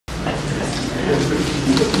Who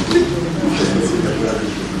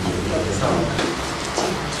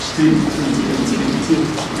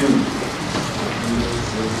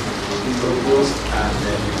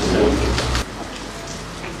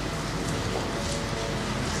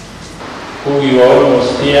you are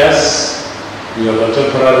almost peers, we are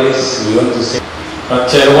contemporaries, we want to say.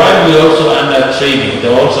 But while we also under training,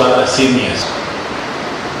 there are also other seniors.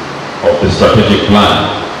 Of the strategic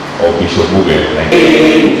plan of Bishop Muge.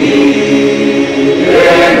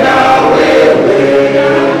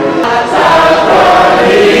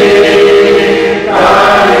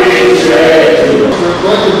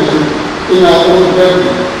 In our own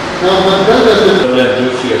family. Now, my brothers do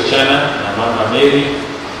for your channel, and Mama Mary,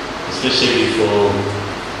 especially for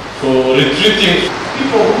recruiting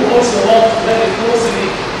people who also work very closely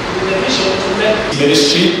with the mission to make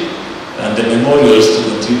ministry and the memorials to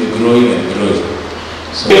continue growing and growing.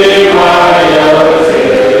 So,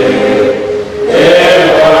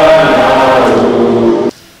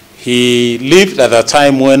 he lived at a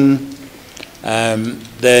time when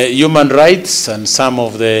the human rights and some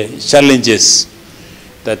of the challenges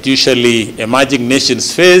that usually emerging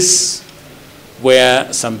nations face,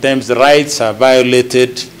 where sometimes the rights are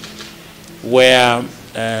violated, where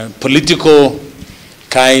political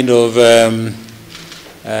kind of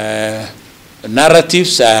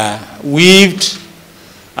narratives are weaved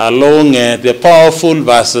along the powerful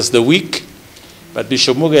versus the weak. But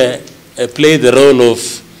Bishop Muge played the role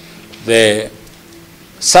of the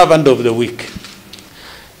servant of the weak.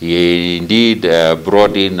 He indeed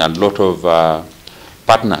brought in a lot of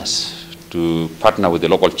partners to partner with the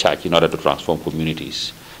local church in order to transform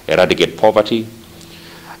communities, eradicate poverty,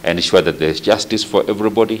 ensure that there's justice for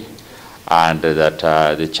everybody, and that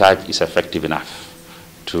the church is effective enough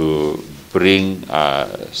to bring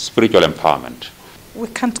spiritual empowerment. We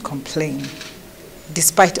can't complain.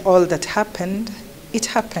 Despite all that happened, it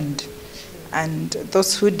happened. And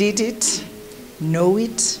those who did it know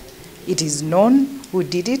it. It is known who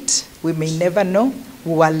did it. We may never know.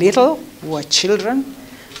 We were little, we were children.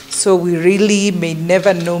 So we really may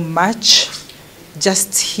never know much.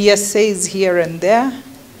 Just hearsays here and there.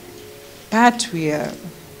 But we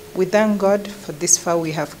thank God for this far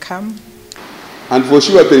we have come. And for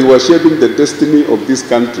sure they were shaping the destiny of this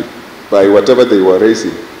country by whatever they were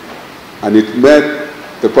raising. And it made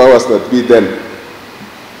the powers that be then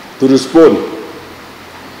to respond.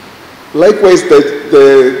 Likewise,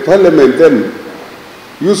 the parliament then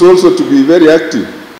used also to be very active